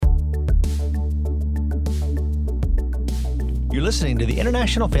You're listening to the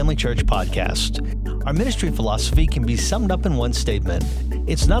International Family Church podcast. Our ministry philosophy can be summed up in one statement.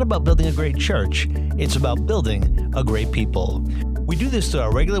 It's not about building a great church. It's about building a great people. We do this through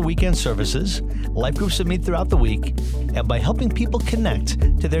our regular weekend services, life groups that meet throughout the week, and by helping people connect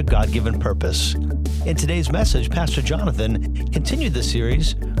to their God-given purpose. In today's message, Pastor Jonathan continued the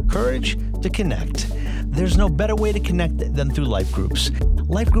series, Courage to Connect. There's no better way to connect than through life groups.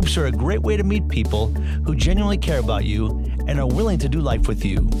 Life groups are a great way to meet people who genuinely care about you and are willing to do life with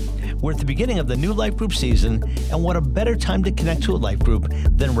you. We're at the beginning of the new life group season, and what a better time to connect to a life group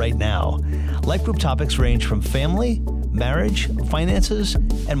than right now. Life group topics range from family, marriage, finances,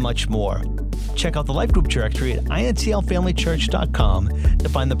 and much more. Check out the life group directory at intlfamilychurch.com to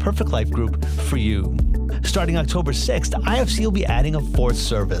find the perfect life group for you. Starting October 6th, IFC will be adding a fourth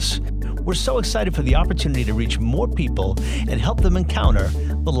service. We're so excited for the opportunity to reach more people and help them encounter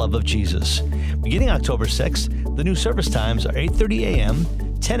the love of Jesus. Beginning October 6th, the new service times are 8:30 a.m.,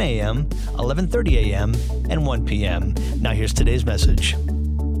 10 a.m., 11:30 a.m., and 1 p.m. Now here's today's message.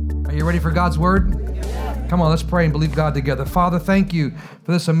 Are you ready for God's Word? Come on, let's pray and believe God together. Father, thank you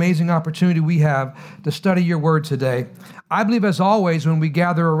for this amazing opportunity we have to study your Word today. I believe, as always, when we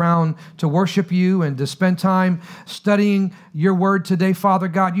gather around to worship you and to spend time studying your Word today, Father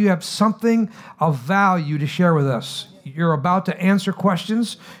God, you have something of value to share with us. You're about to answer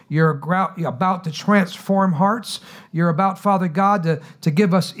questions. You're about to transform hearts. You're about, Father God, to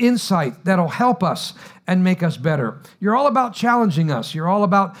give us insight that'll help us and make us better. You're all about challenging us. You're all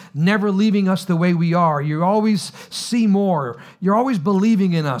about never leaving us the way we are. You always see more. You're always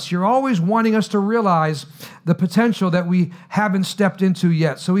believing in us. You're always wanting us to realize the potential that we haven't stepped into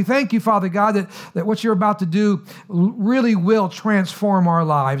yet. So we thank you, Father God, that what you're about to do really will transform our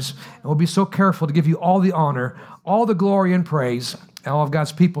lives. And we'll be so careful to give you all the honor, all the glory and praise. And all of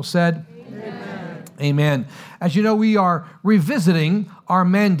God's people said, Amen. Amen. As you know, we are revisiting our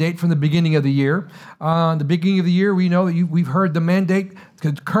mandate from the beginning of the year. The beginning of the year, we know that we've heard the mandate,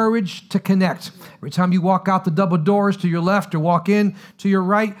 courage to connect. Every time you walk out the double doors to your left or walk in to your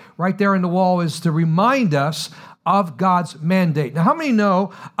right there in the wall is to remind us of God's mandate. Now, how many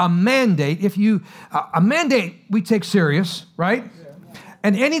know a mandate, a mandate we take serious, right?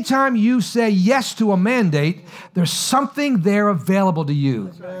 And anytime you say yes to a mandate, there's something there available to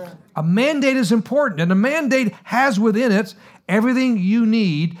you. A mandate is important, and a mandate has within it everything you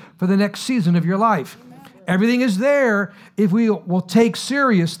need for the next season of your life. Everything is there if we will take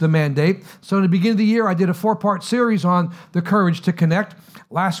serious the mandate. So in the beginning of the year, I did a 4-part series on the courage to connect.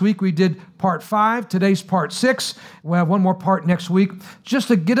 Last week, we did part 5. Today's part 6. We'll have one more part next week. Just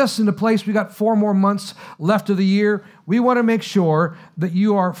to get us into place, we got 4 more months left of the year. We want to make sure that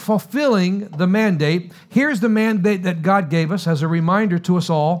you are fulfilling the mandate. Here's the mandate that God gave us as a reminder to us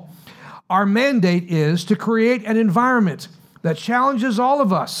all. Our mandate is to create an environment that challenges all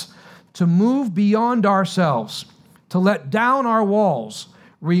of us to move beyond ourselves, to let down our walls,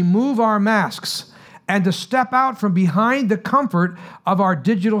 remove our masks, and to step out from behind the comfort of our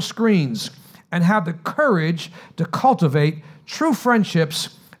digital screens and have the courage to cultivate true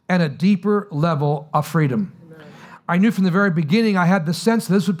friendships and a deeper level of freedom. Amen. I knew from the very beginning, I had the sense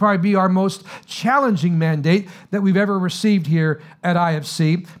this would probably be our most challenging mandate that we've ever received here at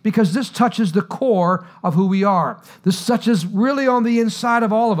IFC, because this touches the core of who we are. This touches really on the inside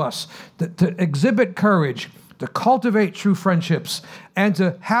of all of us, to exhibit courage, to cultivate true friendships, and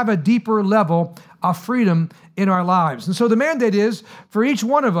to have a deeper level of freedom in our lives. And so the mandate is for each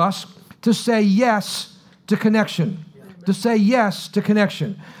one of us to say yes to connection. To say yes to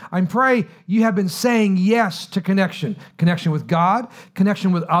connection. I pray you have been saying yes to connection. Connection with God,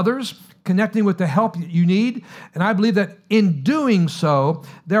 connection with others, connecting with the help that you need. And I believe that in doing so,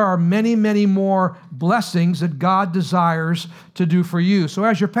 there are many, many more blessings that God desires to do for you. So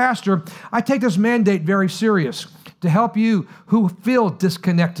as your pastor, I take this mandate very serious, to help you who feel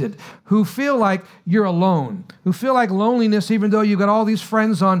disconnected, who feel like you're alone, who feel like loneliness, even though you've got all these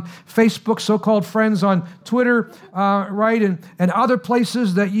friends on Facebook, so-called friends on Twitter, right, and other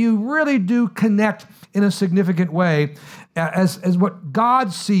places that you really do connect in a significant way as what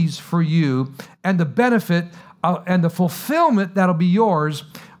God sees for you and the benefit and the fulfillment that'll be yours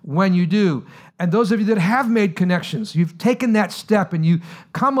when you do. And those of you that have made connections, you've taken that step and you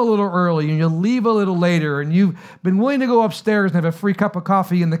come a little early and you leave a little later and you've been willing to go upstairs and have a free cup of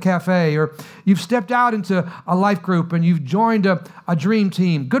coffee in the cafe, or you've stepped out into a life group and you've joined a dream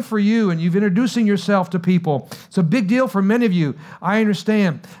team. Good for you, and you've introducing yourself to people. It's a big deal for many of you, I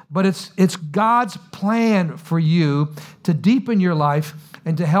understand, but it's God's plan for you to deepen your life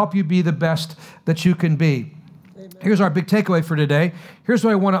and to help you be the best that you can be. Amen. Here's our big takeaway for today. Here's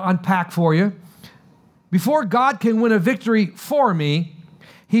what I want to unpack for you. Before God can win a victory for me,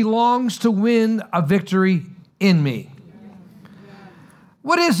 He longs to win a victory in me.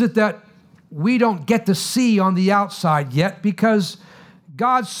 What is it that we don't get to see on the outside yet? Because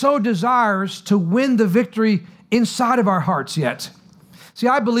God so desires to win the victory inside of our hearts yet. See,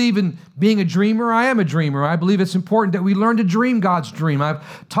 I believe in being a dreamer. I am a dreamer. I believe it's important that we learn to dream God's dream.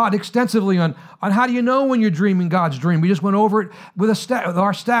 I've taught extensively on how do you know when you're dreaming God's dream. We just went over it with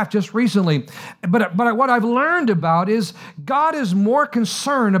our staff just recently. But what I've learned about is God is more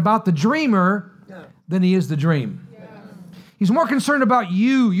concerned about the dreamer than He is the dream. He's more concerned about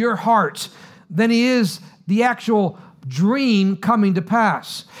you, your heart, than He is the actual dream coming to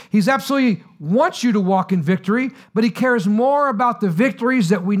pass. He's absolutely wants you to walk in victory, but He cares more about the victories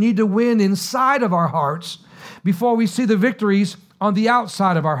that we need to win inside of our hearts before we see the victories on the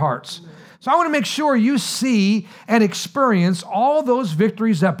outside of our hearts. So I want to make sure you see and experience all those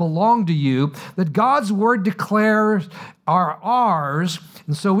victories that belong to you, that God's Word declares are ours,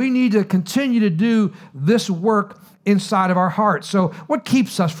 and so we need to continue to do this work inside of our hearts. So what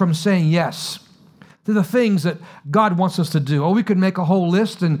keeps us from saying yes to the things that God wants us to do? Oh, we could make a whole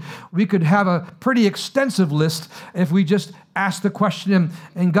list, and we could have a pretty extensive list if we just asked the question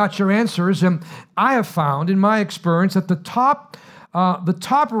and got your answers. And I have found in my experience that the top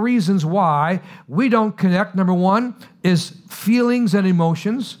reasons why we don't connect, number one, is feelings and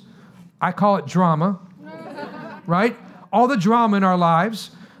emotions. I call it drama, right? All the drama in our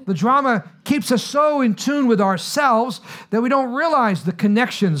lives. The drama keeps us so in tune with ourselves that we don't realize the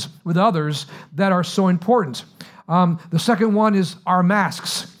connections with others that are so important. The second one is our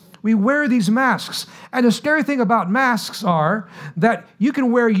masks. We wear these masks. And the scary thing about masks are that you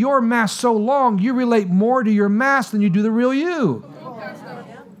can wear your mask so long, you relate more to your mask than you do the real you.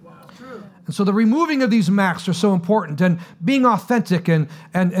 And so the removing of these masks are so important, and being authentic and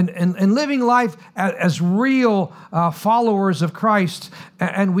living life as real followers of Christ.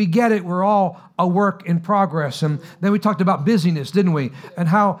 And we get it. We're all a work in progress. And then we talked about busyness, didn't we? And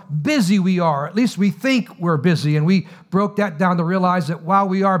how busy we are. At least we think we're busy. And we broke that down to realize that while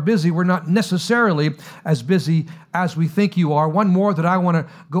we are busy, we're not necessarily as busy as we think you are. One more that I want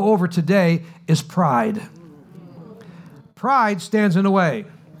to go over today is pride. Pride stands in the way.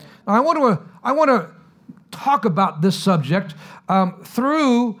 Now, I want to talk about this subject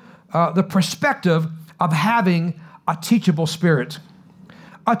through the perspective of having a teachable spirit.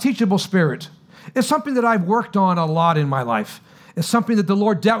 A teachable spirit. It's something that I've worked on a lot in my life. It's something that the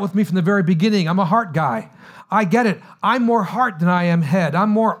Lord dealt with me from the very beginning. I'm a heart guy. I get it. I'm more heart than I am head. I'm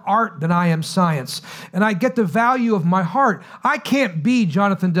more art than I am science. And I get the value of my heart. I can't be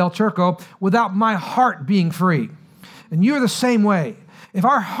Jonathan Del Turco without my heart being free. And you're the same way. If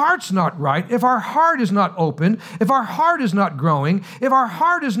our heart's not right, if our heart is not open, if our heart is not growing, if our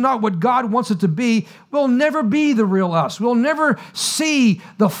heart is not what God wants it to be, we'll never be the real us. We'll never see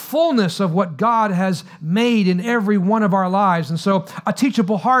the fullness of what God has made in every one of our lives. And so a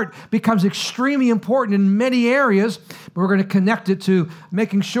teachable heart becomes extremely important in many areas, but we're going to connect it to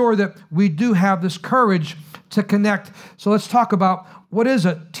making sure that we do have this courage to connect. So let's talk about what is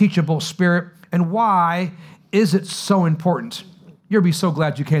a teachable spirit and why is it so important. You'll be so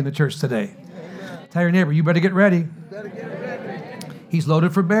glad you came to church today. Amen. Tell your neighbor, you better get ready. He's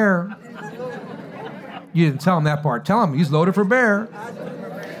loaded for bear. You didn't tell him that part. Tell him he's loaded for bear.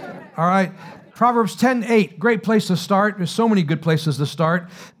 All right. Proverbs 10:8, great place to start. There's so many good places to start.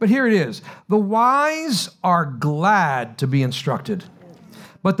 But here it is. The wise are glad to be instructed,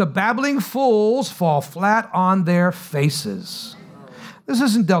 but the babbling fools fall flat on their faces. This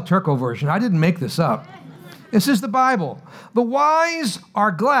isn't Del Turco version. I didn't make this up. This is the Bible. The wise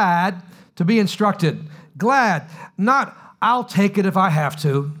are glad to be instructed. Glad, not I'll take it if I have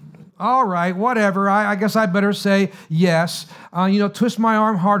to. All right, whatever. I guess I better say yes. Twist my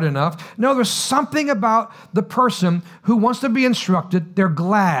arm hard enough. No, there's something about the person who wants to be instructed. They're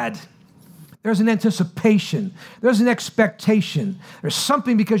glad. There's an anticipation. There's an expectation. There's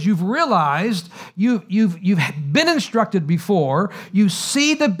something because you've realized you've been instructed before. You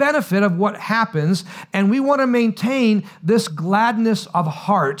see the benefit of what happens, and we want to maintain this gladness of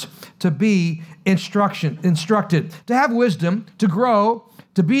heart to be instructed, to have wisdom, to grow,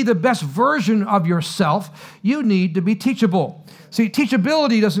 to be the best version of yourself. You need to be teachable. See,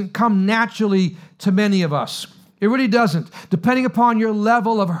 teachability doesn't come naturally to many of us. It really doesn't. Depending upon your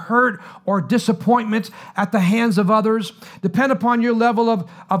level of hurt or disappointment at the hands of others, depend upon your level of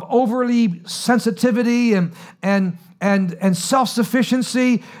overly sensitivity and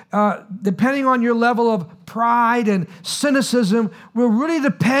self-sufficiency, depending on your level of pride and cynicism, will really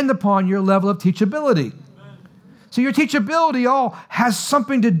depend upon your level of teachability. So your teachability all has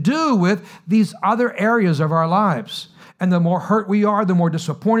something to do with these other areas of our lives. And the more hurt we are, the more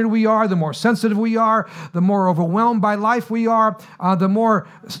disappointed we are, the more sensitive we are, the more overwhelmed by life we are, the more,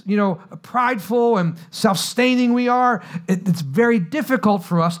 prideful and self-staining we are. It's very difficult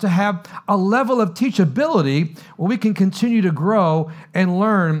for us to have a level of teachability where we can continue to grow and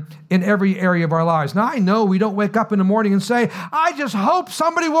learn in every area of our lives. Now, I know we don't wake up in the morning and say, I just hope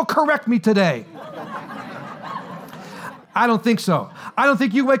somebody will correct me today. I don't think so. I don't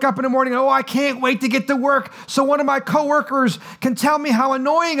think you wake up in the morning and, I can't wait to get to work so one of my coworkers can tell me how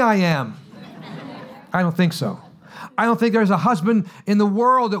annoying I am. I don't think so. I don't think there's a husband in the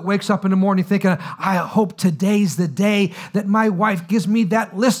world that wakes up in the morning thinking, I hope today's the day that my wife gives me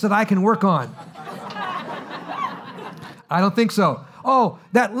that list that I can work on. I don't think so. Oh,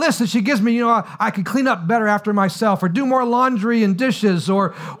 that list that she gives me, I can clean up better after myself or do more laundry and dishes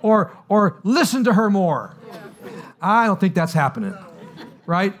or listen to her more. I don't think that's happening,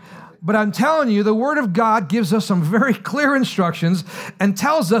 right? But I'm telling you, the Word of God gives us some very clear instructions and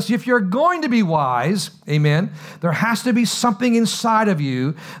tells us if you're going to be wise, amen, there has to be something inside of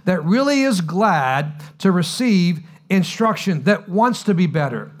you that really is glad to receive instruction, that wants to be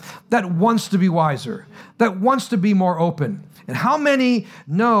better, that wants to be wiser, that wants to be more open. And how many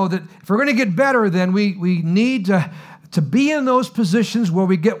know that if we're going to get better, then we need to be in those positions where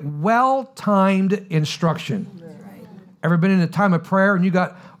we get well-timed instruction? Ever been in a time of prayer and you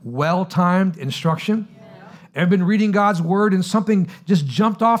got well-timed instruction? Ever been reading God's Word and something just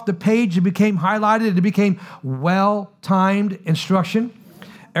jumped off the page and became highlighted and it became well-timed instruction?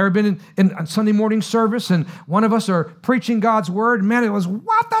 Ever been in Sunday morning service and one of us are preaching God's Word? Man, it was,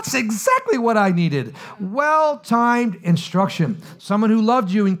 wow, that's exactly what I needed. Well-timed instruction. Someone who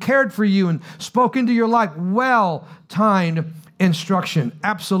loved you and cared for you and spoke into your life. Well-timed instruction,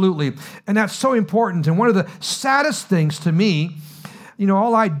 absolutely. And that's so important. And one of the saddest things to me,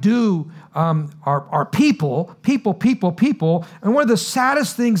 all I do are people. And one of the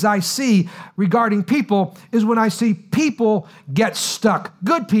saddest things I see regarding people is when I see people get stuck.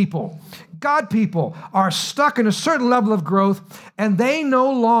 Good people, God people are stuck in a certain level of growth and they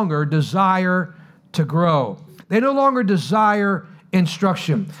no longer desire to grow. They no longer desire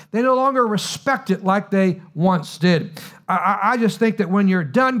instruction. They no longer respect it like they once did. I just think that when you're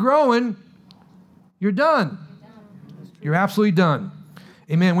done growing, you're done. You're absolutely done.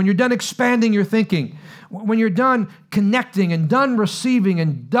 Amen. When you're done expanding your thinking, when you're done connecting and done receiving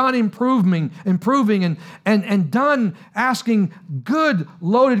and done improving and done asking good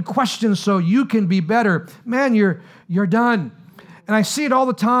loaded questions so you can be better, man, you're done. And I see it all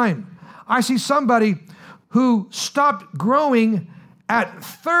the time. I see somebody who stopped growing at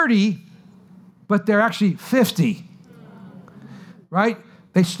 30, but they're actually 50. Right?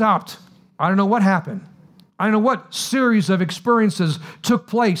 They stopped. I don't know what happened. I don't know what series of experiences took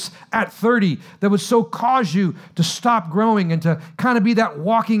place at 30 that would so cause you to stop growing and to kind of be that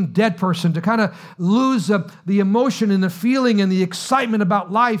walking dead person, to kind of lose the emotion and the feeling and the excitement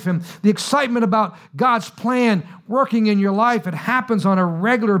about life and the excitement about God's plan working in your life. It happens on a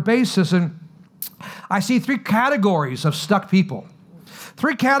regular basis. And I see three categories of stuck people.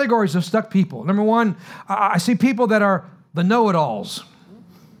 Three categories of stuck people. Number one, I see people that are the know-it-alls.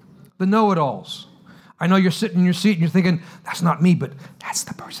 The know-it-alls. I know you're sitting in your seat and you're thinking, that's not me, but that's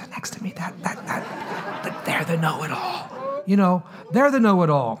the person next to me. That they're the know-it-all. They're the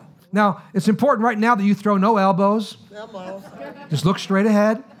know-it-all. Now, it's important right now that you throw no elbows. Just look straight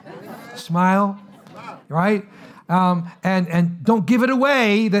ahead. Smile. Right? And don't give it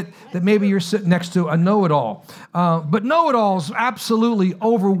away that maybe you're sitting next to a know-it-all. But know-it-alls absolutely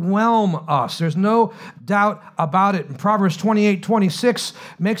overwhelm us. There's no doubt about it. And Proverbs 28:26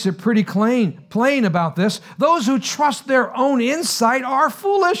 makes it pretty plain about this. Those who trust their own insight are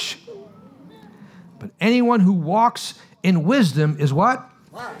foolish. But anyone who walks in wisdom is what?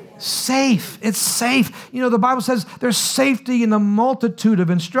 Safe. It's safe. The Bible says there's safety in the multitude of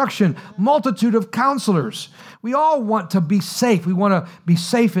instruction, multitude of counselors. We all want to be safe. We want to be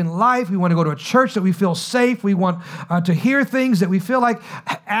safe in life. We want to go to a church that we feel safe. We want to hear things that we feel like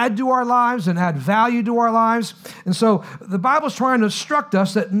add to our lives and add value to our lives. And so the Bible's trying to instruct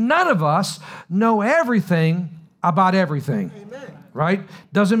us that none of us know everything about everything. Amen. Right?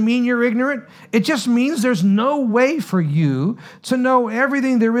 Doesn't mean you're ignorant. It just means there's no way for you to know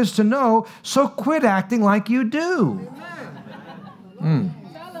everything there is to know, so quit acting like you do.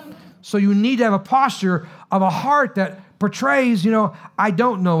 So you need to have a posture of a heart that portrays, I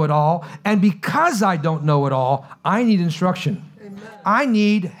don't know it all, and because I don't know it all, I need instruction. I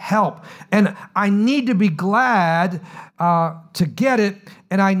need help, and I need to be glad to get it,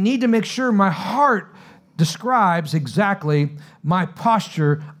 and I need to make sure my heart describes exactly my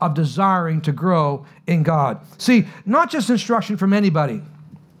posture of desiring to grow in God. See, not just instruction from anybody.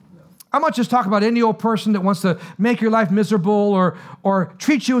 I'm not just talking about any old person that wants to make your life miserable or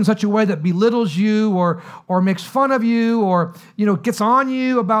treat you in such a way that belittles you or makes fun of you or, gets on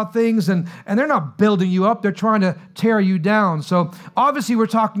you about things, and they're not building you up. They're trying to tear you down. So obviously we're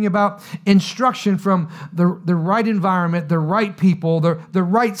talking about instruction from the right environment, the right people, the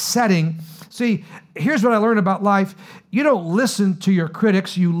right setting. See, here's what I learned about life. You don't listen to your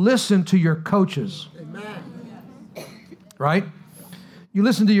critics. You listen to your coaches. Amen. Right? You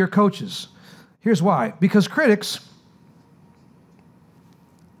listen to your coaches. Here's why. Because critics,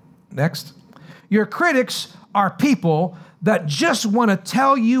 next, your critics are people that just want to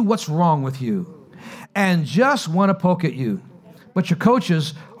tell you what's wrong with you and just want to poke at you. But your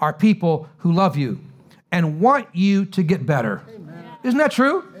coaches are people who love you and want you to get better. Amen. Isn't that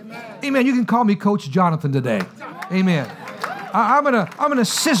true? Amen. Amen. You can call me Coach Jonathan today. Amen. I'm gonna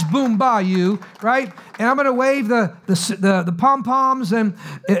sis boom by you, right? And I'm gonna wave the pom poms. And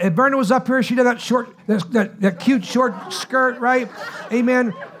if Berna was up here, she did that cute short skirt, right?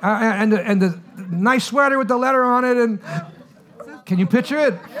 Amen. And the nice sweater with the letter on it. And can you picture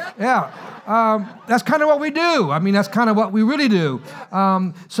it? Yeah. That's kind of what we do. I mean, that's kind of what we really do.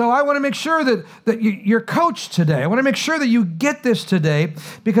 So I want to make sure that you're coached today. I want to make sure that you get this today,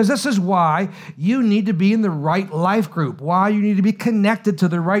 because this is why you need to be in the right life group, why you need to be connected to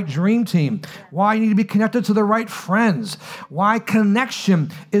the right dream team, why you need to be connected to the right friends, why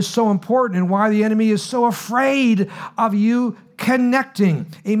connection is so important, and why the enemy is so afraid of you connecting.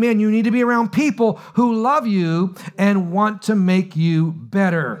 Amen. You need to be around people who love you and want to make you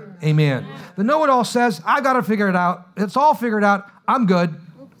better. Amen. The know-it-all says, I got to figure it out. It's all figured out. I'm good.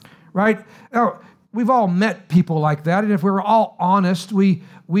 Right? Now, we've all met people like that. And if we were all honest, we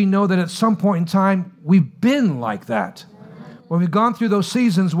know that at some point in time, we've been like that. When we've gone through those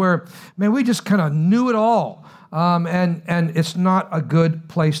seasons where, man, we just kind of knew it all. And it's not a good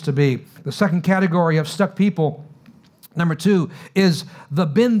place to be. The second category of stuck people, number 2, is the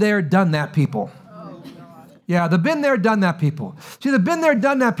been there, done that people. Yeah, the been there, done that people. See, the been there,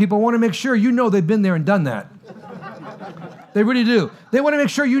 done that people want to make sure you know they've been there and done that. They really do. They want to make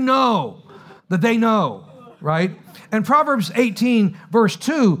sure you know that they know, right? And Proverbs 18, verse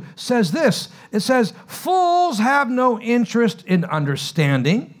 2 says this. It says, fools have no interest in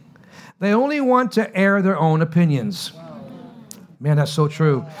understanding. They only want to air their own opinions. Man, that's so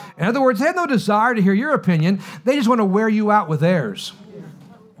true. In other words, they have no desire to hear your opinion. They just want to wear you out with theirs.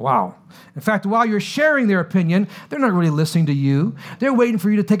 Wow. In fact, while you're sharing their opinion, they're not really listening to you. They're waiting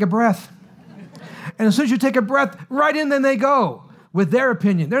for you to take a breath. And as soon as you take a breath, right in then they go with their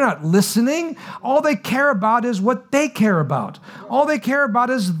opinion. They're not listening. All they care about is what they care about. All they care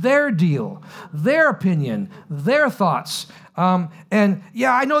about is their deal, their opinion, their thoughts. And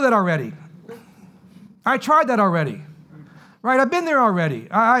yeah, I know that already. I tried that already. Right, I've been there already.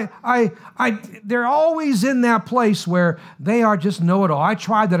 They're always in that place where they are just know-it-all. I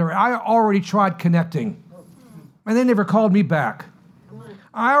tried that already. I already tried connecting, and they never called me back.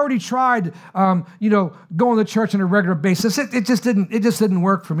 I already tried, going to church on a regular basis. It just didn't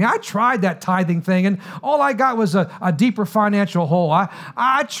work for me. I tried that tithing thing, and all I got was a deeper financial hole.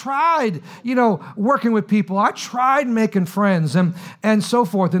 I tried, working with people. I tried making friends and so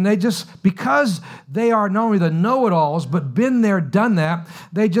forth. And they just, because they are not only the know-it-alls, but been there, done that,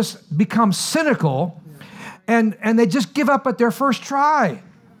 they just become cynical, and they just give up at their first try.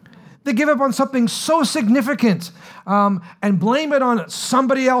 They give up on something so significant and blame it on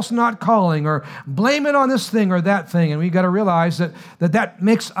somebody else not calling, or blame it on this thing or that thing. And we've got to realize that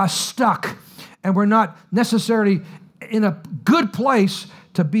makes us stuck, and we're not necessarily in a good place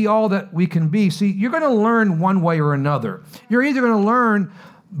to be all that we can be. See, you're going to learn one way or another. You're either going to learn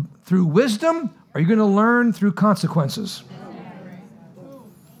through wisdom, or you're going to learn through consequences.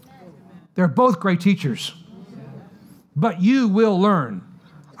 They're both great teachers, but you will learn.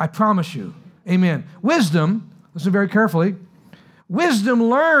 I promise you. Amen. Wisdom, listen very carefully, wisdom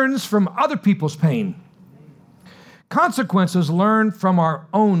learns from other people's pain. Consequences learn from our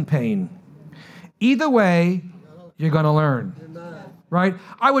own pain. Either way, you're going to learn. Right?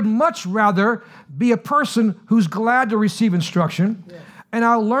 I would much rather be a person who's glad to receive instruction, and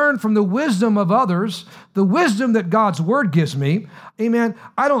I'll learn from the wisdom of others, the wisdom that God's Word gives me. Amen.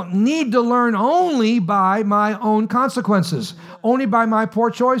 I don't need to learn only by my own consequences, only by my poor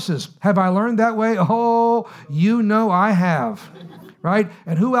choices. Have I learned that way? Oh, you know I have. Right?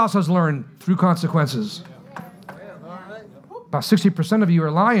 And who else has learned through consequences? About 60% of you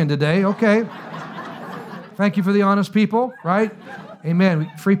are lying today. Okay. Thank you for the honest people, right?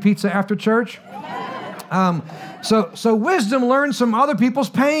 Amen. Free pizza after church? So wisdom learns from other people's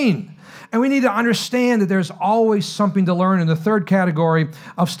pain. And we need to understand that there's always something to learn. And the third category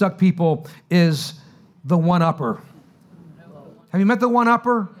of stuck people is the one-upper. Have you met the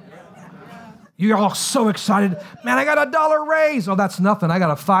one-upper? You're all so excited. Man, I got a $1 raise. Oh, that's nothing. I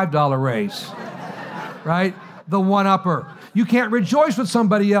got a $5 raise. Right? The one-upper. You can't rejoice with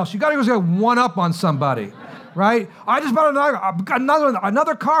somebody else. You got to go get one up on somebody. Right? I just bought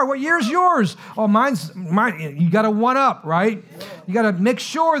another car. What year's yours? Oh, mine. You got to one up, right? You got to make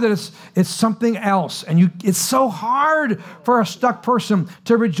sure that it's something else. And it's so hard for a stuck person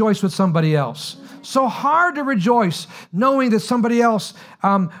to rejoice with somebody else. So hard to rejoice knowing that somebody else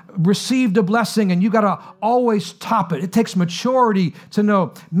received a blessing, and you got to always top it. It takes maturity to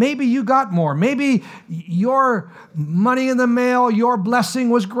know maybe you got more. Maybe your money in the mail, your blessing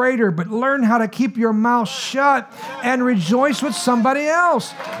was greater, but learn how to keep your mouth shut and rejoice with somebody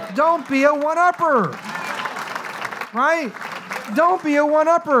else. Don't be a one-upper, right? Don't be a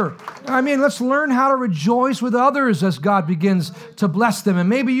one-upper. I mean, let's learn how to rejoice with others as God begins to bless them. And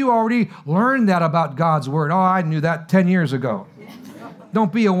maybe you already learned that about God's word. Oh, I knew that 10 years ago.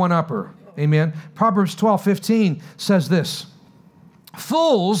 Don't be a one-upper. Amen. Proverbs 12:15 says this: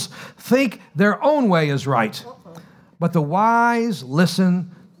 fools think their own way is right, but the wise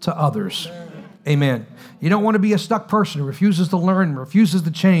listen to others. Amen. You don't want to be a stuck person who refuses to learn, refuses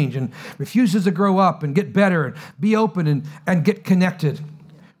to change, and refuses to grow up and get better and be open and get connected.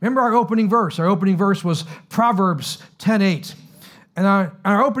 Remember our opening verse. Our opening verse was Proverbs 10:8. And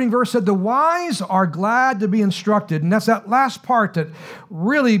our opening verse said, the wise are glad to be instructed. And that's that last part that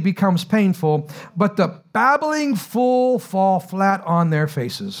really becomes painful. But the babbling fool fall flat on their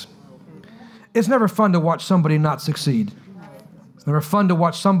faces. It's never fun to watch somebody not succeed. It's never fun to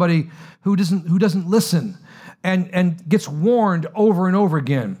watch somebody who doesn't listen and gets warned over and over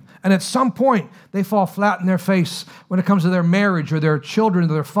again. And at some point, they fall flat in their face when it comes to their marriage or their children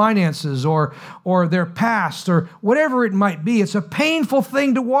or their finances or their past or whatever it might be. It's a painful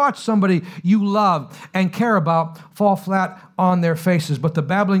thing to watch somebody you love and care about fall flat on their faces. But the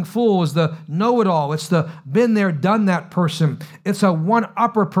babbling fool is the know-it-all. It's the been there, done that person. It's a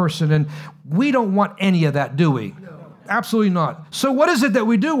one-upper person, and we don't want any of that, do we? No. Absolutely not. So what is it that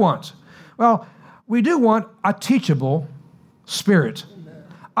we do want? Well, we do want a teachable spirit.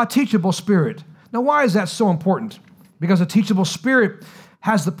 A teachable spirit. Now, why is that so important? Because a teachable spirit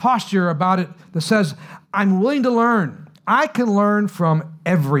has the posture about it that says, I'm willing to learn. I can learn from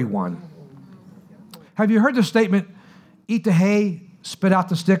everyone. Have you heard the statement, eat the hay, spit out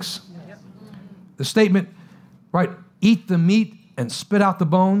the sticks? The statement, right, eat the meat and spit out the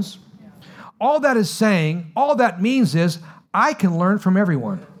bones? All that is saying, all that means is, I can learn from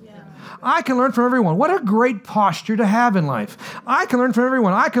everyone. I can learn from everyone. What a great posture to have in life. I can learn from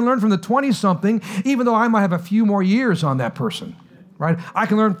everyone. I can learn from the 20-something, even though I might have a few more years on that person, right? I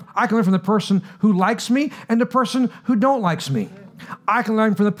can learn from the person who likes me and the person who don't likes me. I can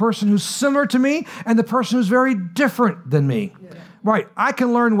learn from the person who's similar to me and the person who's very different than me. Right? I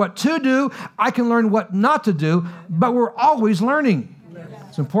can learn what to do. I can learn what not to do, but we're always learning.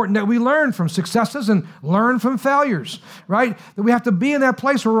 It's important that we learn from successes and learn from failures, right? That we have to be in that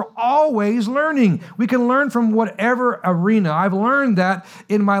place where we're always learning. We can learn from whatever arena. I've learned that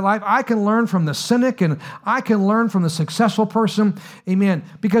in my life. I can learn from the cynic and I can learn from the successful person. Amen.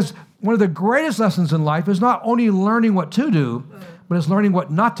 Because one of the greatest lessons in life is not only learning what to do, but it's learning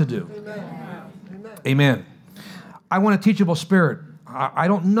what not to do. Amen. I want a teachable spirit. I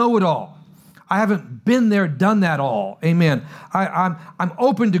don't know it all. I haven't been there, done that all. Amen. I'm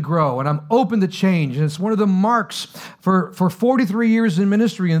open to grow and I'm open to change. And it's one of the marks for 43 years in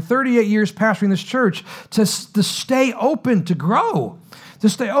ministry and 38 years pastoring this church to stay open to grow, to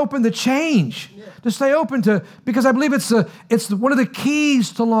stay open to change, to stay open to, because I believe it's one of the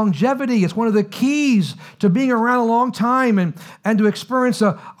keys to longevity. It's one of the keys to being around a long time and to experience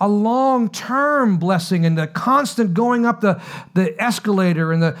a long-term blessing and the constant going up the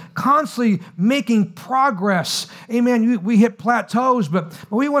escalator and the constantly making progress. Amen. We hit plateaus, but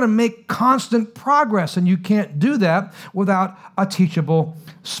we want to make constant progress, and you can't do that without a teachable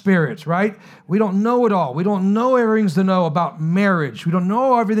spirit, right? We don't know it all. We don't know everything to know about marriage. We don't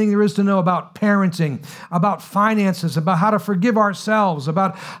know everything there is to know about parenting, about finances, about how to forgive ourselves,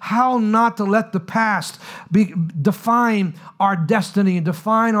 about how not to let the past define our destiny and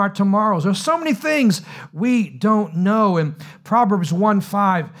define our tomorrows. There's so many things we don't know. And Proverbs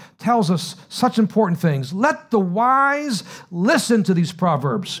 1:5 tells us such important things. Let the wise listen to these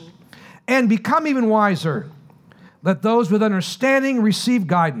proverbs and become even wiser. Let those with understanding receive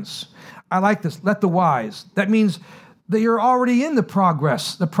guidance. I like this. Let the wise. That means that you're already in the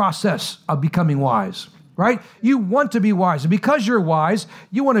process of becoming wise. right? You want to be wise. And because you're wise,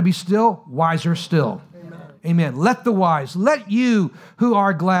 you want to be still wiser still. Amen. Let the wise, let you who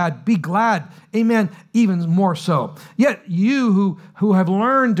are glad be glad. Amen. Even more so. Yet you who have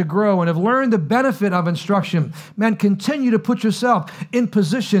learned to grow and have learned the benefit of instruction, man, continue to put yourself in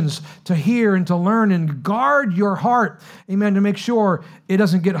positions to hear and to learn and guard your heart. Amen. To make sure it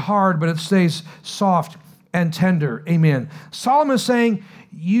doesn't get hard, but it stays soft and tender. Amen. Solomon is saying,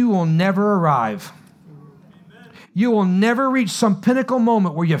 you will never arrive. You will never reach some pinnacle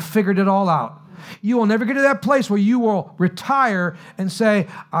moment where you figured it all out. You will never get to that place where you will retire and say,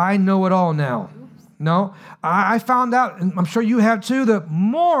 I know it all now. No, I found out, and I'm sure you have too, the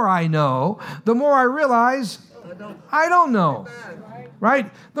more I know, the more I realize I don't know.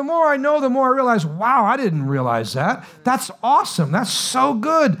 Right? The more I know, the more I realize, wow, I didn't realize that. That's awesome. That's so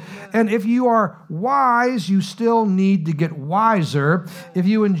good. And if you are wise, you still need to get wiser. If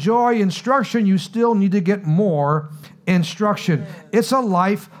you enjoy instruction, you still need to get more instruction. It's a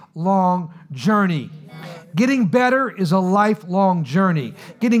lifelong journey. Getting better is a lifelong journey.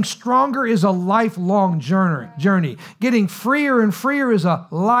 Getting stronger is a lifelong journey. Getting freer and freer is a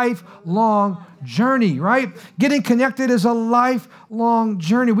lifelong journey, right? Getting connected is a lifelong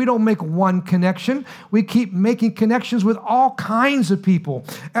journey. We don't make one connection. We keep making connections with all kinds of people.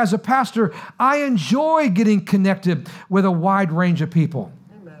 As a pastor, I enjoy getting connected with a wide range of people.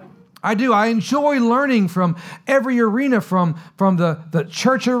 I do. I enjoy learning from every arena, from the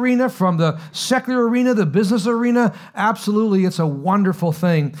church arena, from the secular arena, the business arena. Absolutely, it's a wonderful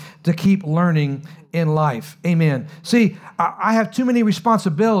thing to keep learning in life. Amen. See, I have too many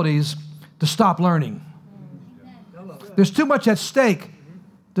responsibilities to stop learning. There's too much at stake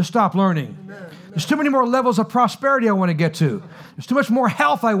to stop learning. There's too many more levels of prosperity I want to get to. There's too much more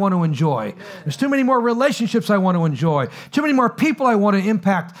health I want to enjoy. There's too many more relationships I want to enjoy. Too many more people I want to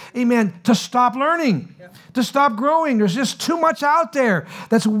impact. Amen. To stop learning, to stop growing. There's just too much out there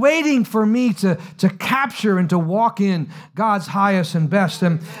that's waiting for me to capture and to walk in God's highest and best.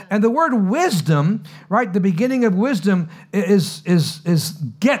 And the word wisdom, right? The beginning of wisdom is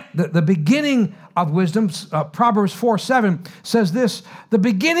get. The beginning of wisdom, Proverbs 4:7 says this, the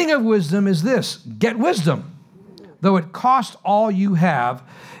beginning of wisdom is this, get wisdom. Though it cost all you have,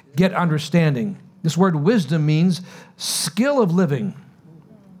 get understanding. This word wisdom means skill of living.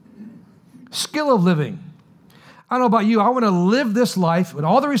 Skill of living. I don't know about you, I want to live this life with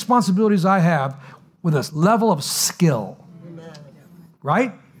all the responsibilities I have with a level of skill.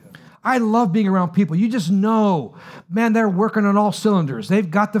 Right? I love being around people. You just know, man, they're working on all cylinders.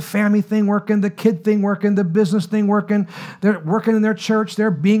 They've got the family thing working, the kid thing working, the business thing working. They're working in their church. They're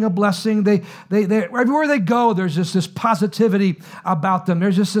being a blessing. They everywhere they go, there's just this positivity about them.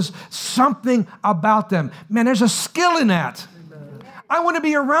 There's just this something about them. Man, there's a skill in that. I want to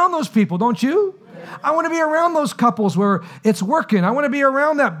be around those people, don't you? I want to be around those couples where it's working. I want to be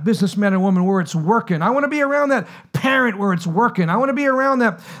around that businessman and woman where it's working. I want to be around that parent where it's working. I want to be around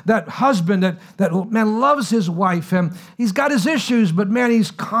that husband that man loves his wife and he's got his issues, but man, he's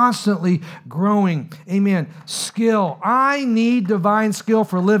constantly growing. Amen. Skill. I need divine skill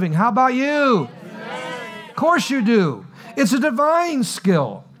for living. How about you? Amen. Of course you do. It's a divine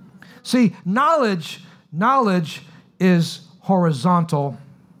skill. See, knowledge is horizontal.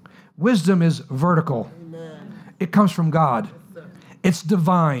 Wisdom is vertical. Amen. It comes from God. It's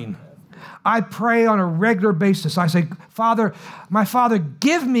divine. I pray on a regular basis. I say, Father, my Father,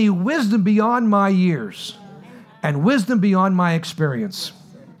 give me wisdom beyond my years and wisdom beyond my experience.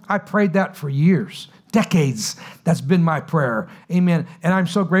 I prayed that for years, decades. That's been my prayer. Amen. And I'm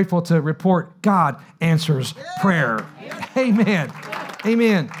so grateful to report God answers prayer. Amen.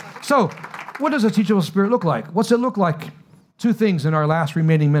 Amen. So what does a teachable spirit look like? What's it look like? Two things in our last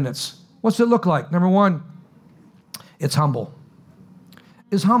remaining minutes. What's it look like? Number one, it's humble.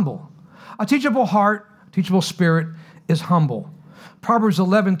 It's humble. A teachable heart, teachable spirit is humble. Proverbs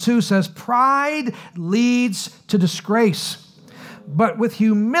 11:2 says, pride leads to disgrace, but with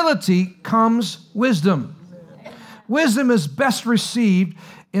humility comes wisdom. Wisdom is best received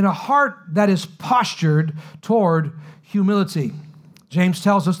in a heart that is postured toward humility. James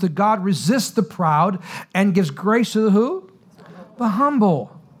tells us that God resists the proud and gives grace to the who? The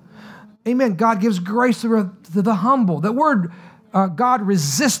humble. Amen. God gives grace to the humble. That word, God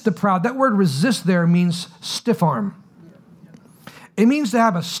resists the proud, that word resist there means stiff arm. It means to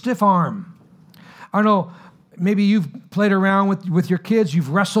have a stiff arm. I don't know, Maybe you've played around with your kids. You've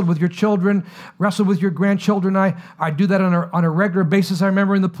wrestled with your children, wrestled with your grandchildren. I do that on a regular basis. I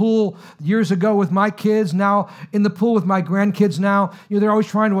remember in the pool years ago with my kids. Now in the pool with my grandkids. Now they're always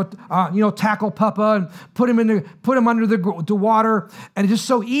trying to tackle Papa and put him under the water. And it's just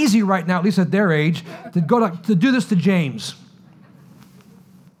so easy right now, at least at their age, to do this to James.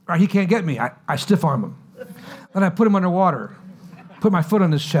 All right, he can't get me. I stiff arm him. Then I put him underwater. Put my foot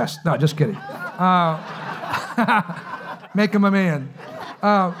on his chest. No, just kidding. Make him a man.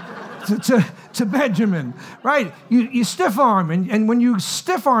 To Benjamin, right? You stiff arm, and when you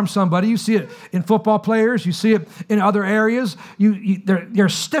stiff arm somebody, you see it in football players, you see it in other areas. They're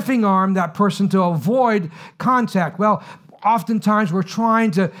stiffing arm that person to avoid contact. Well, oftentimes we're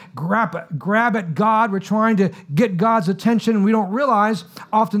trying to grab at God. We're trying to get God's attention, and we don't realize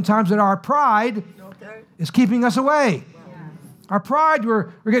oftentimes that our pride is keeping us away. Our pride,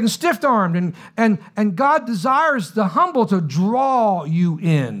 we're getting stiff-armed, and God desires the humble to draw you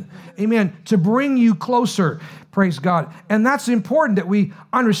in, amen, to bring you closer, praise God. And that's important that we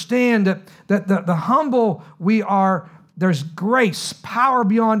understand that the humble we are, there's grace, power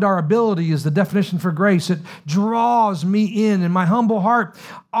beyond our ability is the definition for grace. It draws me in, and my humble heart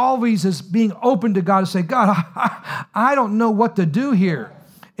always is being open to God to say, God, I don't know what to do here.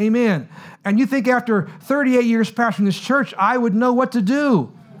 Amen. And you think after 38 years pastoring this church, I would know what to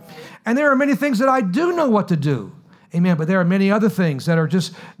do. And there are many things that I do know what to do. Amen. But there are many other things that are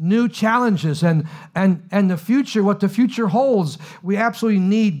just new challenges and the future, what the future holds. We absolutely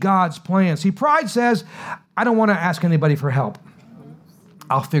need God's plan. See, pride says, I don't want to ask anybody for help.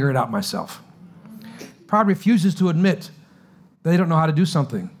 I'll figure it out myself. Pride refuses to admit that they don't know how to do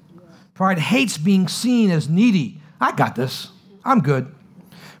something. Pride hates being seen as needy. I got this. I'm good.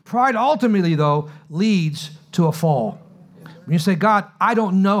 Pride ultimately, though, leads to a fall. When you say, God, I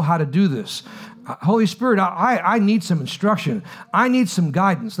don't know how to do this. Holy Spirit, I need some instruction. I need some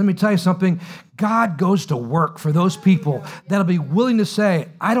guidance. Let me tell you something. God goes to work for those people that'll be willing to say,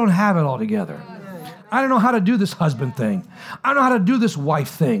 I don't have it all together. I don't know how to do this husband thing. I don't know how to do this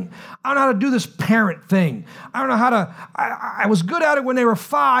wife thing. I don't know how to do this parent thing. I don't know how to, I was good at it when they were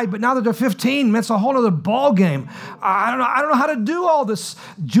 5, but now that they're 15, that's a whole other ball game. I don't know how to do all this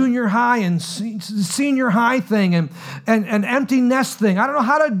junior high and senior high thing and empty nest thing. I don't know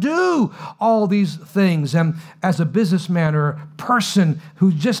how to do all these things. And as a businessman or a person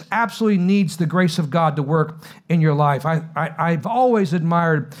who just absolutely needs the grace of God to work in your life, I've always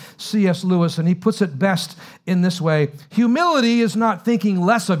admired C.S. Lewis, and he puts it best in this way. Humility is not thinking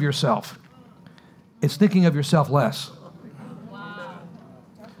less of yourself. It's thinking of yourself less. Wow.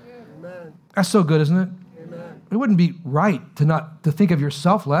 That's so good, isn't it? Amen. It wouldn't be right to think of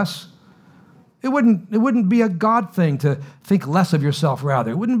yourself less. It wouldn't be a God thing to think less of yourself,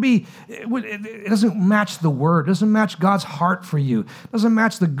 rather. It doesn't match the word. It doesn't match God's heart for you. It doesn't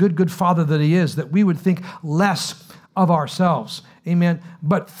match the good Father that he is, that we would think less of ourselves. Amen.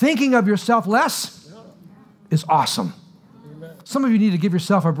 But thinking of yourself less is awesome. Amen. Some of you need to give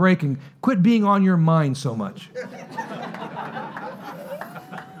yourself a break and quit being on your mind so much.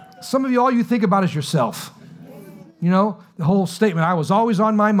 Some of you, all you think about is yourself. You know, the whole statement, I was always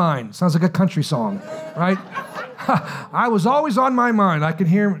on my mind. Sounds like a country song, right? I was always on my mind. I can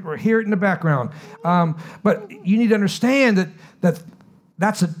hear it in the background. But you need to understand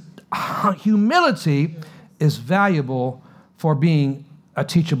that's humility is valuable for being a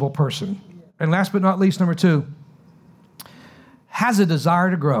teachable person. And last but not least, number 2, has a desire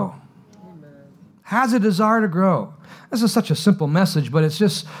to grow. Has a desire to grow. This is such a simple message, but it's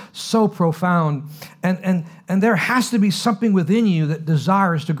just so profound. And there has to be something within you that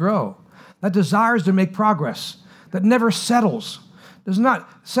desires to grow, that desires to make progress, that never settles, does not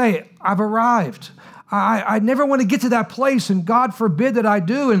say, I've arrived. I never want to get to that place, and God forbid that I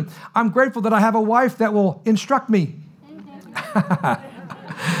do. And I'm grateful that I have a wife that will instruct me.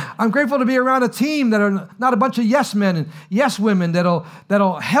 I'm grateful to be around a team that are not a bunch of yes men and yes women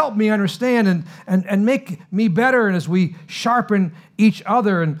that'll help me understand and make me better, and as we sharpen each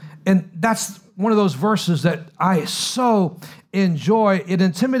other. And that's one of those verses that I so enjoy. It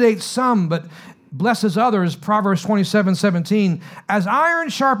intimidates some, but blesses others. Proverbs 27:17. As iron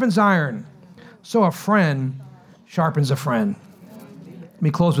sharpens iron, so a friend sharpens a friend. Let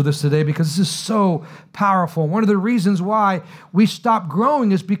me close with this today because this is so powerful. One of the reasons why we stop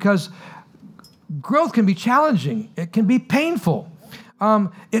growing is because growth can be challenging. It can be painful.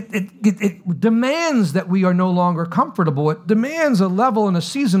 It demands that we are no longer comfortable. It demands a level and a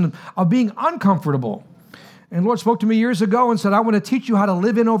season of being uncomfortable. And the Lord spoke to me years ago and said, I want to teach you how to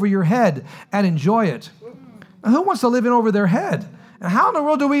live in over your head and enjoy it. Now, who wants to live in over their head? And how in the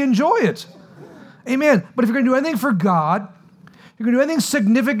world do we enjoy it? Amen. But if you're going to do anything for God, you're going to do anything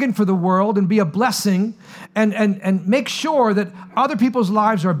significant for the world and be a blessing and make sure that other people's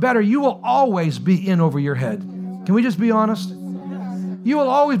lives are better, you will always be in over your head. Can we just be honest? You will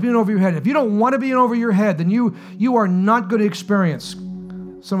always be in over your head. If you don't want to be in over your head, then you are not going to experience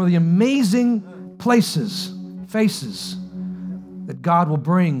some of the amazing faces that God will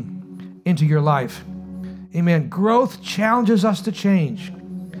bring into your life. Amen. Growth challenges us to change.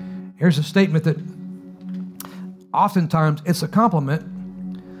 Here's a statement that oftentimes it's a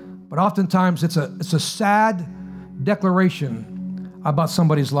compliment, but oftentimes it's a sad declaration about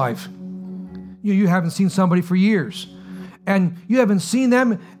somebody's life. You haven't seen somebody for years, and you haven't seen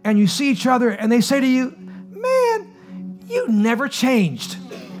them, and you see each other, and they say to you, man, you never changed.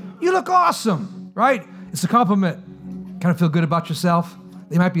 You look awesome, right? It's a compliment. Kind of feel good about yourself.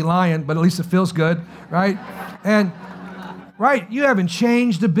 They might be lying, but at least it feels good, right? And, right, you haven't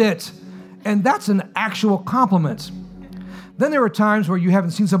changed a bit. And that's an actual compliment. Then there are times where you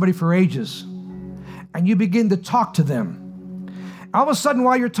haven't seen somebody for ages, and you begin to talk to them. All of a sudden,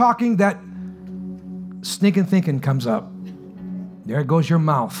 while you're talking, that sneaking thinking comes up. There goes your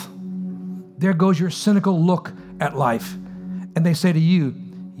mouth. There goes your cynical look at life. And they say to you,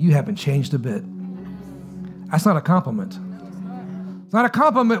 you haven't changed a bit. That's not a compliment. It's not a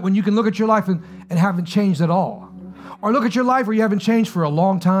compliment when you can look at your life and haven't changed at all. Or look at your life where you haven't changed for a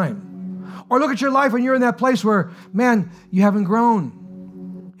long time. Or look at your life when you're in that place where, man, you haven't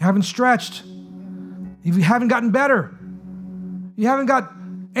grown. You haven't stretched. You haven't gotten better. You haven't got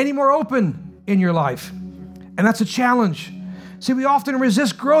any more open in your life. And that's a challenge. See, we often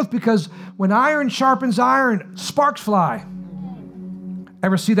resist growth because when iron sharpens iron, sparks fly.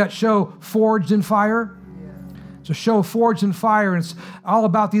 Ever see that show, Forged in Fire? It's a show, Forged in Fire, and it's all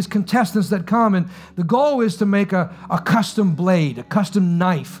about these contestants that come, and the goal is to make a custom blade, a custom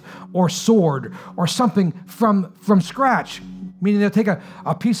knife or sword or something from scratch. Meaning they'll take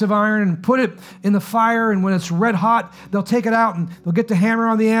a piece of iron and put it in the fire, and when it's red hot, they'll take it out and they'll get the hammer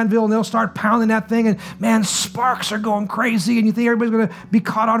on the anvil and they'll start pounding that thing, and man, sparks are going crazy, and you think everybody's going to be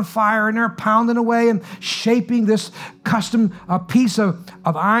caught on fire, and they're pounding away and shaping this custom piece of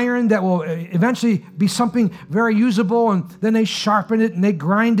iron that will eventually be something very usable, and then they sharpen it and they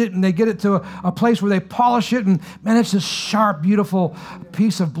grind it and they get it to a place where they polish it, and man, it's this sharp, beautiful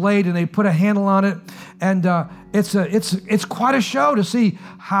piece of blade, and they put a handle on it, and it's quite a show to see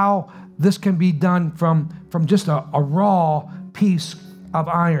how this can be done from just a raw piece of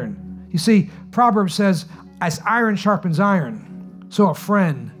iron. You see, Proverbs says, as iron sharpens iron, so a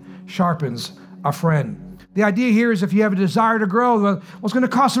friend sharpens a friend. The idea here is if you have a desire to grow, well, it's going to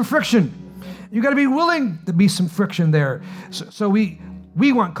cause some friction. You got to be willing to be some friction there. So we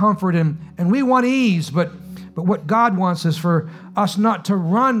want comfort and we want ease, but what God wants is for us not to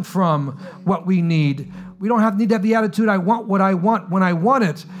run from what we need. We don't need to have the attitude, I want what I want when I want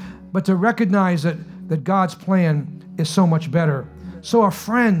it, but to recognize that God's plan is so much better. So a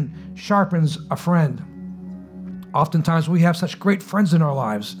friend sharpens a friend. Oftentimes we have such great friends in our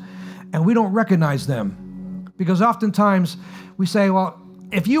lives, and we don't recognize them. Because oftentimes we say, well,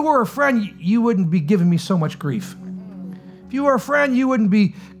 if you were a friend, you wouldn't be giving me so much grief. If you were a friend, you wouldn't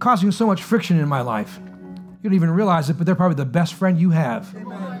be causing so much friction in my life. You don't even realize it, but they're probably the best friend you have.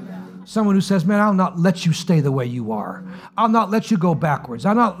 Amen. Someone who says, man, I'll not let you stay the way you are. I'll not let you go backwards.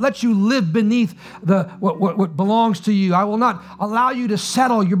 I'll not let you live beneath what belongs to you. I will not allow you to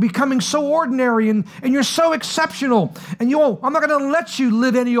settle. You're becoming so ordinary and you're so exceptional. And I'm not going to let you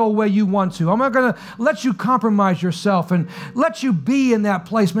live any old way you want to. I'm not going to let you compromise yourself and let you be in that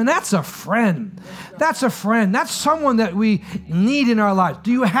place. Man, that's a friend. That's a friend. That's someone that we need in our lives.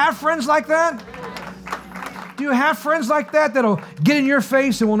 Do you have friends like that? Do you have friends like that that'll get in your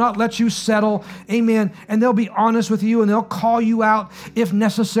face and will not let you settle? Amen. And they'll be honest with you and they'll call you out if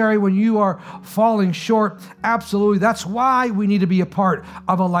necessary when you are falling short. Absolutely. That's why we need to be a part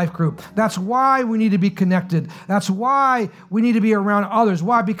of a life group. That's why we need to be connected. That's why we need to be around others.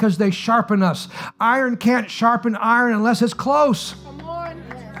 Why? Because they sharpen us. Iron can't sharpen iron unless it's close.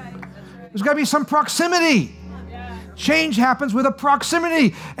 There's got to be some proximity. Change happens with a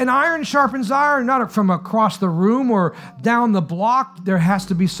proximity. And iron sharpens iron, not from across the room or down the block. There has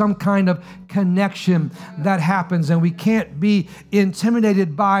to be some kind of connection that happens, and we can't be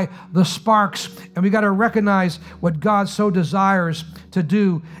intimidated by the sparks. And we got to recognize what God so desires to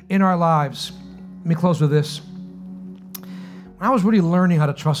do in our lives. Let me close with this. When I was really learning how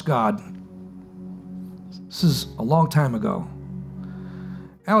to trust God, this is a long time ago,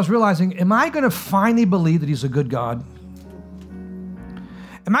 I was realizing, am I going to finally believe that He's a good God?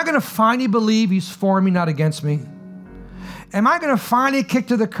 Am I going to finally believe He's for me, not against me? Am I going to finally kick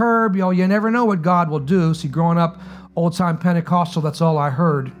to the curb? You never know what God will do. See, growing up, old-time Pentecostal, that's all I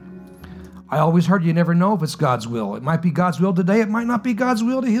heard. I always heard you never know if it's God's will. It might be God's will today. It might not be God's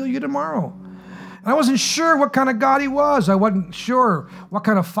will to heal you tomorrow. And I wasn't sure what kind of God he was. I wasn't sure what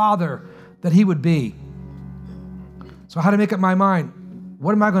kind of father that he would be. So I had to make up my mind.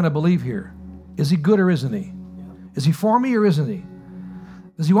 What am I going to believe here? Is he good or isn't he? Is he for me or isn't he?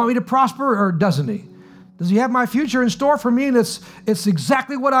 Does he want me to prosper or doesn't he? Does he have my future in store for me? And it's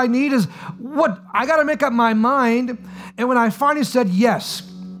exactly what I need. Is what I got to make up my mind. And when I finally said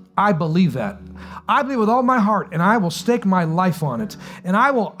yes, I believe that. I believe with all my heart, and I will stake my life on it. And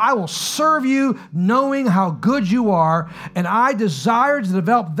I will serve you knowing how good you are. And I desire to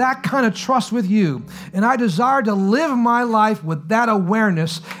develop that kind of trust with you. And I desire to live my life with that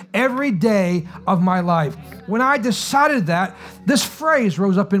awareness every day of my life. When I decided that, this phrase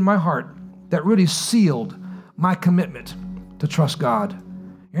rose up in my heart that really sealed my commitment to trust God.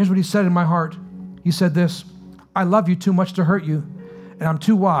 Here's what he said in my heart. He said this: I love you too much to hurt you, and I'm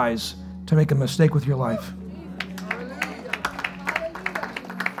too wise to make a mistake with your life.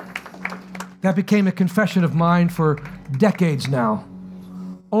 That became a confession of mine for decades now.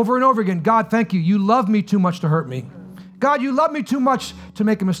 Over and over again, God, thank you. You love me too much to hurt me. God, you love me too much to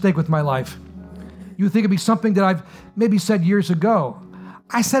make a mistake with my life. You think it'd be something that I've maybe said years ago.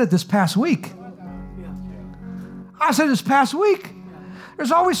 I said it this past week.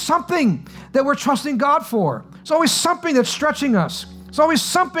 There's always something that we're trusting God for. There's always something that's stretching us. It's always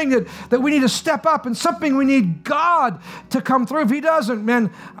something that we need to step up and something we need God to come through. If he doesn't,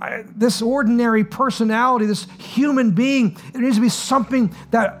 this ordinary personality, this human being, there needs to be something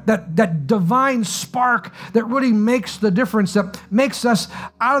that divine spark that really makes the difference, that makes us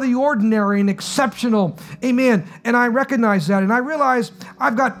out of the ordinary and exceptional. Amen. And I recognize that. And I realize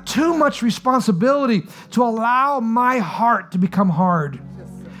I've got too much responsibility to allow my heart to become hard.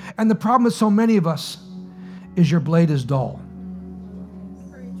 And the problem with so many of us is your blade is dull.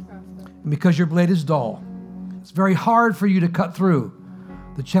 And because your blade is dull, it's very hard for you to cut through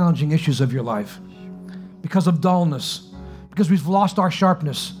the challenging issues of your life because of dullness, because we've lost our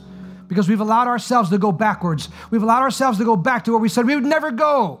sharpness, because we've allowed ourselves to go backwards. We've allowed ourselves to go back to where we said we would never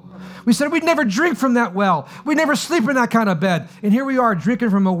go. We said we'd never drink from that well. We'd never sleep in that kind of bed. And here we are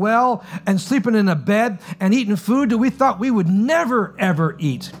drinking from a well and sleeping in a bed and eating food that we thought we would never, ever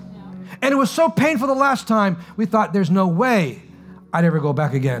eat. And it was so painful the last time, we thought there's no way I'd ever go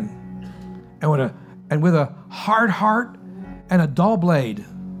back again. And with a hard heart and a dull blade,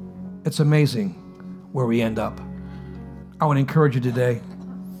 it's amazing where we end up. I want to encourage you today.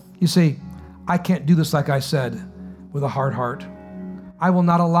 You see, I can't do this, like I said, with a hard heart. I will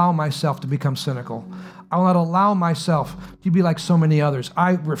not allow myself to become cynical. I will not allow myself to be like so many others.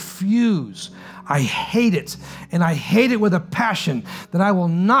 I refuse. I hate it. And I hate it with a passion that I will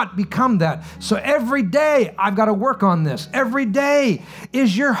not become that. So every day I've got to work on this. Every day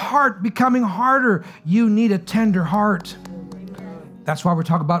is your heart becoming harder. You need a tender heart. That's why we're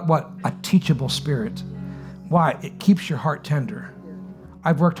talking about what? A teachable spirit. Why? It keeps your heart tender.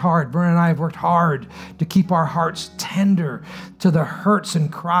 I've worked hard, Vernon and I have worked hard to keep our hearts tender to the hurts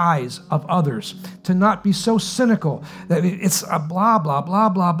and cries of others, to not be so cynical that it's a blah, blah, blah,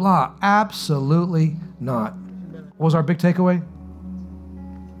 blah, blah. Absolutely not. What was our big takeaway?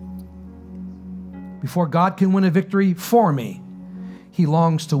 Before God can win a victory for me, he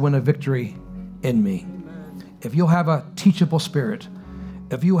longs to win a victory in me. If you'll have a teachable spirit,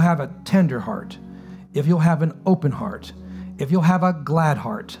 if you'll have a tender heart, if you'll have an open heart, if you'll have a glad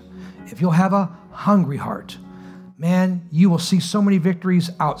heart, if you'll have a hungry heart, man, you will see so many victories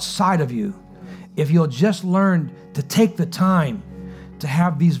outside of you. If you'll just learn to take the time to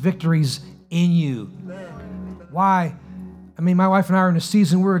have these victories in you. Why? My wife and I are in a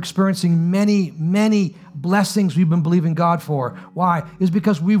season we're experiencing many, many blessings we've been believing God for. Why? It's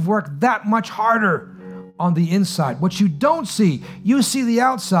because we've worked that much harder on the inside. What you don't see, you see the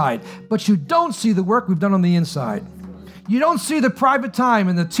outside, but you don't see the work we've done on the inside. You don't see the private time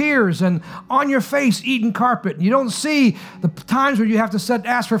and the tears and on your face eating carpet. You don't see the times where you have to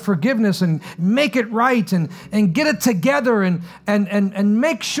ask for forgiveness and make it right and get it together and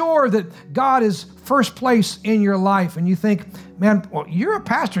make sure that God is first place in your life. And you think, man, well, you're a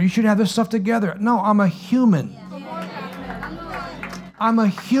pastor. You should have this stuff together. No, I'm a human. I'm a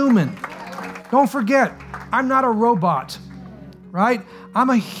human. Don't forget, I'm not a robot, right? I'm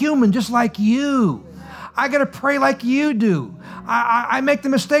a human just like you. I got to pray like you do. I make the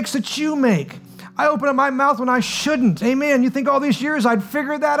mistakes that you make. I open up my mouth when I shouldn't. Amen. You think all these years I'd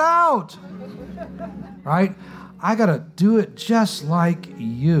figure that out, right? I got to do it just like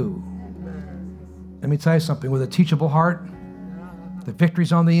you. Let me tell you something. With a teachable heart, The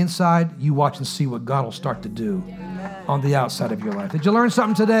victory's on the inside. You watch and see what God will start to do on the outside of your life. Did you learn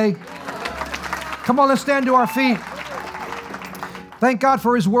something today? Come on, let's stand to our feet. Thank God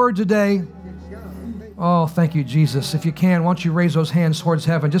for His word today. Oh, thank you, Jesus. If you can, why don't you raise those hands towards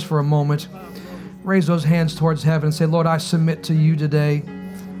heaven just for a moment. Raise those hands towards heaven and say, Lord, I submit to you today.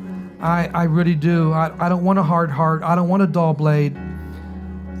 I really do. I don't want a hard heart. I don't want a dull blade.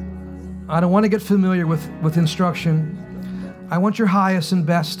 I don't want to get familiar with instruction. I want your highest and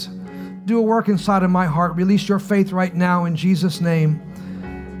best. Do a work inside of my heart. Release your faith right now in Jesus' name.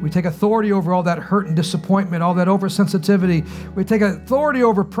 We take authority over all that hurt and disappointment, all that oversensitivity. We take authority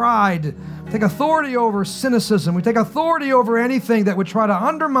over pride. We take authority over cynicism. We take authority over anything that would try to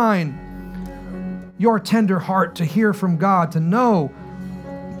undermine your tender heart to hear from God, to know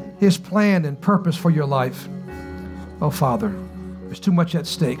His plan and purpose for your life. Oh, Father, there's too much at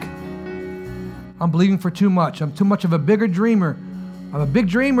stake. I'm believing for too much. I'm too much of a bigger dreamer. I'm a big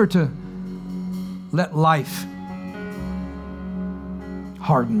dreamer to let life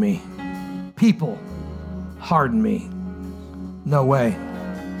harden me. People harden me. No way.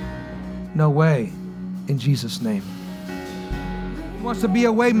 No way. In Jesus' name. He wants to be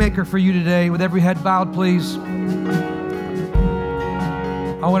a way maker for you today. With every head bowed, please.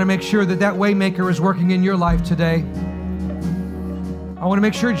 I want to make sure that way maker is working in your life today. I want to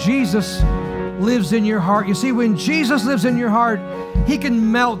make sure Jesus lives in your heart. You see, when Jesus lives in your heart, He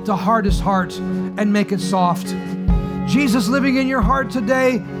can melt the hardest heart and make it soft. Jesus living in your heart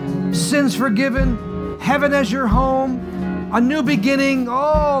today, sins forgiven, heaven as your home, a new beginning.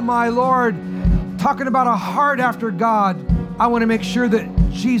 Oh, my Lord, talking about a heart after God. I want to make sure that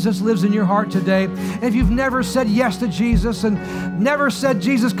Jesus lives in your heart today. And if you've never said yes to Jesus and never said,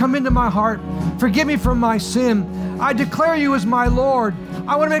 Jesus, come into my heart, forgive me from my sin, I declare you as my Lord.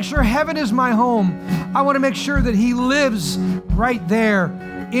 I want to make sure heaven is my home. I want to make sure that He lives right there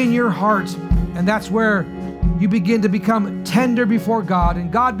in your heart. And that's where you begin to become tender before God,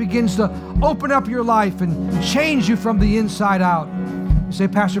 and God begins to open up your life and change you from the inside out. You say,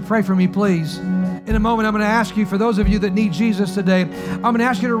 Pastor, pray for me, please. In a moment, I'm going to ask you, for those of you that need Jesus today, I'm going to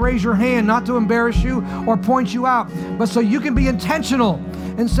ask you to raise your hand, not to embarrass you or point you out, but so you can be intentional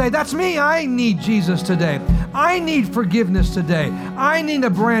and say, that's me. I need Jesus today. I need forgiveness today. I need a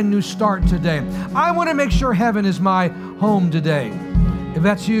brand new start today. I want to make sure heaven is my home today. If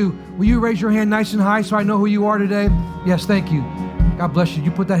that's you, will you raise your hand nice and high so I know who you are today? Yes, thank you. God bless you.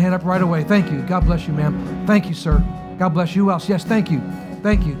 You put that hand up right away. Thank you. God bless you, ma'am. Thank you, sir. God bless you. Who else? Yes, thank you.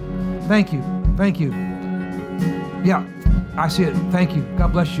 Thank you. Thank you. Thank you. Yeah, I see it. Thank you.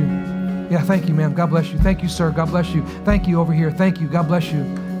 God bless you. Yeah, thank you, ma'am. God bless you. Thank you, sir. God bless you. Thank you over here. Thank you. God bless you.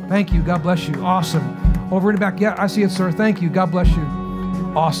 Thank you. God bless you. Awesome. Over in the back. Yeah, I see it, sir. Thank you. God bless you.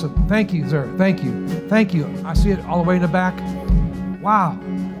 Awesome. Thank you, sir. Thank you. Thank you. I see it all the way in the back. Wow.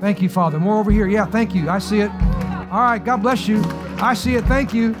 Thank you, Father. More over here. Yeah, thank you. I see it. All right. God bless you. I see it.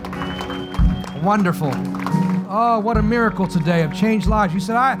 Thank you. Wonderful. Oh, what a miracle today of changed lives. You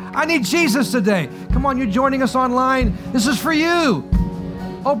said, I need Jesus today. Come on, you're joining us online. This is for you.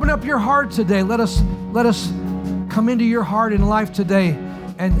 Open up your heart today. Let us come into your heart and life today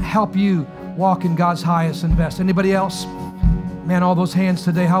and help you walk in God's highest and best. Anybody else? Man, all those hands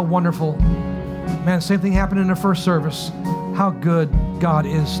today, how wonderful. Man, same thing happened in the first service. How good God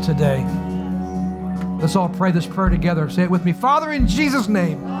is today. Let's all pray this prayer together. Say it with me. Father, in Jesus'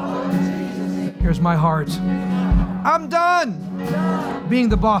 name, here's my heart. I'm done being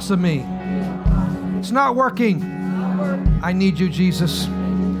the boss of me. It's not working. I need you, Jesus.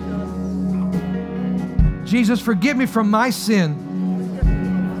 Jesus, forgive me from my sin.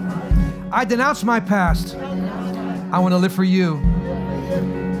 I denounce my past. I want to live for you.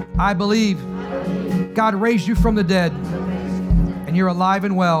 I believe God raised you from the dead, and you're alive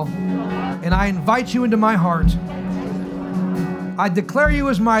and well, and I invite you into my heart. I declare you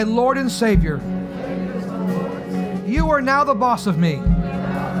as my Lord and Savior. You are now the boss of me.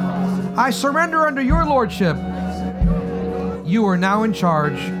 I surrender under your lordship. You are now in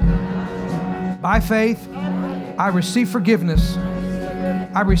charge. By faith, I receive forgiveness.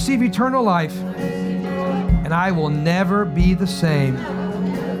 I receive eternal life, and I will never be the same.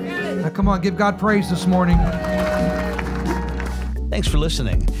 Now come on, give God praise this morning. Thanks for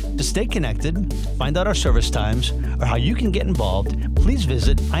listening. To stay connected, find out our service times, or how you can get involved, please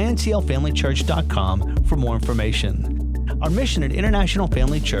visit intlfamilychurch.com for more information. Our mission at International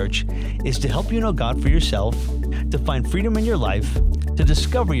Family Church is to help you know God for yourself, to find freedom in your life, to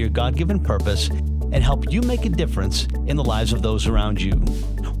discover your God-given purpose, and help you make a difference in the lives of those around you.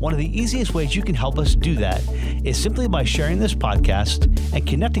 One of the easiest ways you can help us do that is simply by sharing this podcast and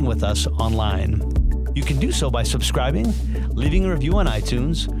connecting with us online. You can do so by subscribing, leaving a review on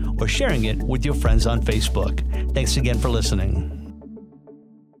iTunes, or sharing it with your friends on Facebook. Thanks again for listening.